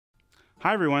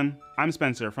Hi everyone, I'm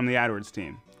Spencer from the Adwords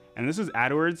team, and this is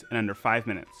Adwords in under 5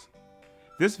 minutes.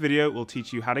 This video will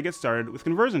teach you how to get started with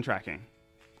conversion tracking.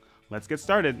 Let's get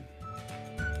started.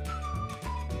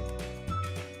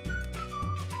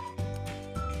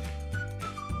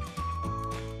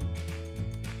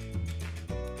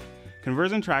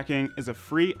 Conversion tracking is a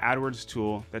free AdWords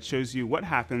tool that shows you what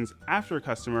happens after a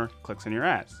customer clicks on your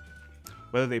ads,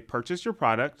 whether they purchased your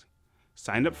product,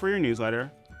 signed up for your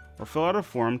newsletter, or fill out a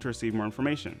form to receive more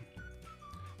information.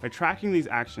 By tracking these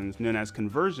actions known as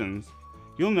conversions,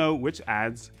 you'll know which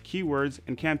ads, keywords,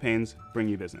 and campaigns bring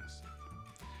you business.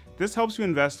 This helps you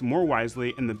invest more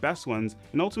wisely in the best ones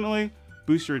and ultimately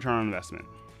boost your return on investment.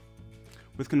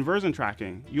 With conversion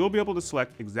tracking, you'll be able to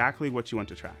select exactly what you want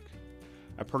to track: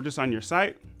 a purchase on your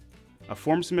site, a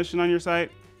form submission on your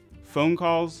site, phone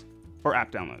calls, or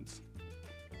app downloads.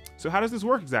 So how does this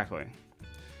work exactly?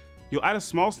 You'll add a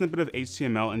small snippet of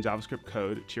HTML and JavaScript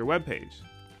code to your web page,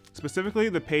 specifically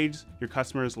the page your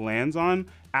customers lands on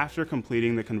after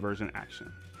completing the conversion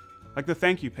action, like the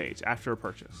thank you page after a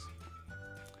purchase.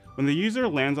 When the user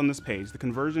lands on this page, the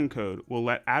conversion code will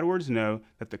let AdWords know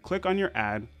that the click on your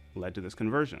ad led to this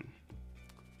conversion.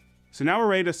 So now we're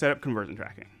ready to set up conversion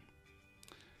tracking.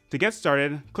 To get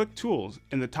started, click Tools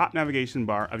in the top navigation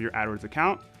bar of your AdWords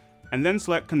account, and then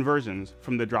select Conversions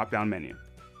from the drop-down menu.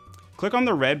 Click on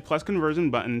the red plus conversion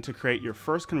button to create your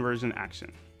first conversion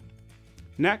action.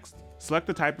 Next, select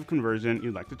the type of conversion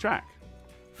you'd like to track.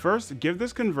 First, give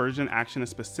this conversion action a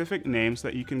specific name so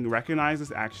that you can recognize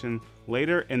this action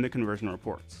later in the conversion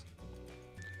reports.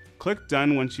 Click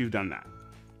Done once you've done that.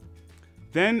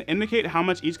 Then indicate how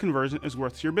much each conversion is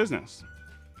worth to your business.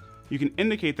 You can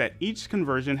indicate that each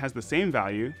conversion has the same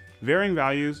value, varying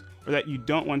values, or that you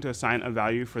don't want to assign a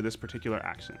value for this particular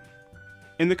action.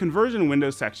 In the conversion window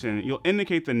section, you'll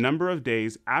indicate the number of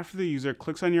days after the user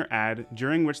clicks on your ad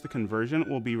during which the conversion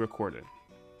will be recorded.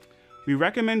 We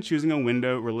recommend choosing a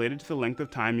window related to the length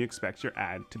of time you expect your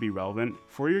ad to be relevant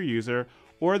for your user,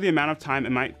 or the amount of time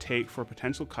it might take for a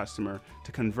potential customer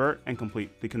to convert and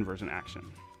complete the conversion action.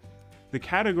 The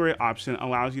category option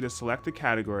allows you to select the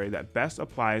category that best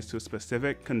applies to a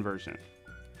specific conversion.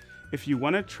 If you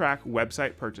want to track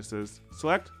website purchases,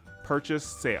 select Purchase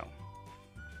Sale.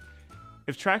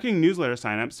 If tracking newsletter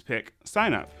signups, pick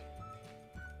Sign Up.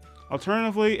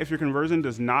 Alternatively, if your conversion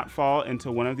does not fall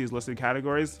into one of these listed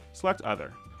categories, select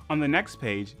Other. On the next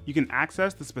page, you can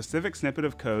access the specific snippet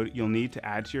of code you'll need to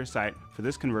add to your site for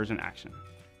this conversion action.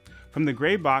 From the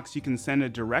gray box, you can send a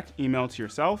direct email to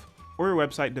yourself or your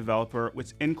website developer,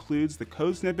 which includes the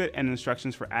code snippet and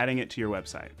instructions for adding it to your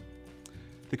website.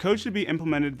 The code should be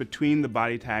implemented between the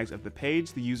body tags of the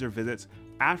page the user visits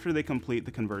after they complete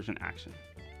the conversion action.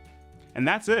 And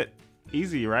that's it.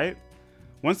 Easy, right?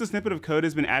 Once the snippet of code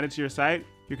has been added to your site,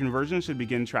 your conversion should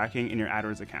begin tracking in your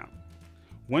AdWords account.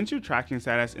 Once your tracking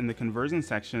status in the conversion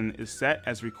section is set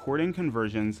as recording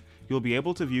conversions, you'll be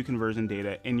able to view conversion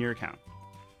data in your account.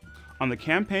 On the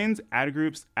Campaigns, Ad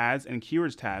Groups, Ads, and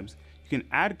Keywords tabs, you can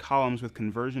add columns with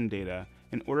conversion data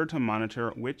in order to monitor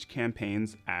which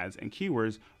campaigns, ads, and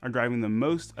keywords are driving the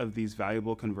most of these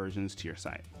valuable conversions to your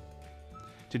site.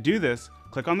 To do this,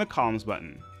 click on the Columns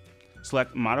button.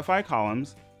 Select Modify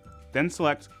Columns, then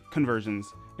select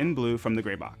Conversions in blue from the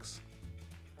gray box.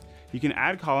 You can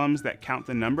add columns that count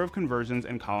the number of conversions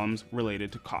and columns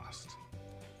related to cost.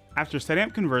 After setting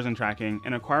up conversion tracking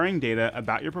and acquiring data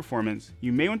about your performance,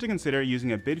 you may want to consider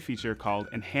using a bid feature called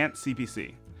Enhanced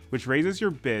CPC, which raises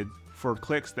your bid for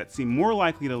clicks that seem more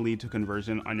likely to lead to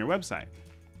conversion on your website.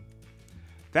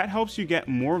 That helps you get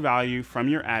more value from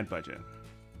your ad budget.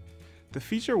 The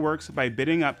feature works by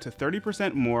bidding up to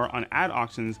 30% more on ad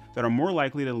auctions that are more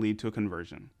likely to lead to a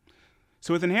conversion.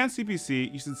 So with Enhanced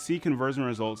CPC, you should see conversion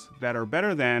results that are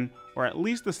better than, or at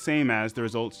least the same as, the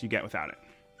results you get without it.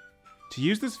 To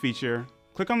use this feature,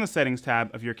 click on the Settings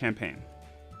tab of your campaign.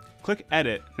 Click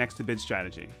Edit next to Bid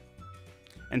Strategy,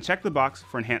 and check the box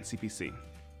for Enhanced CPC.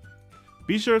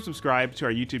 Be sure to subscribe to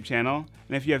our YouTube channel,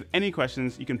 and if you have any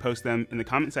questions, you can post them in the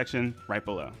comment section right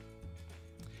below.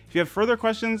 If you have further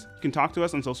questions, you can talk to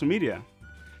us on social media.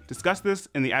 Discuss this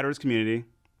in the AdWords community,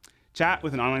 chat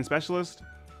with an online specialist,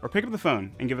 or pick up the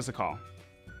phone and give us a call.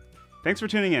 Thanks for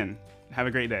tuning in. Have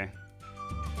a great day.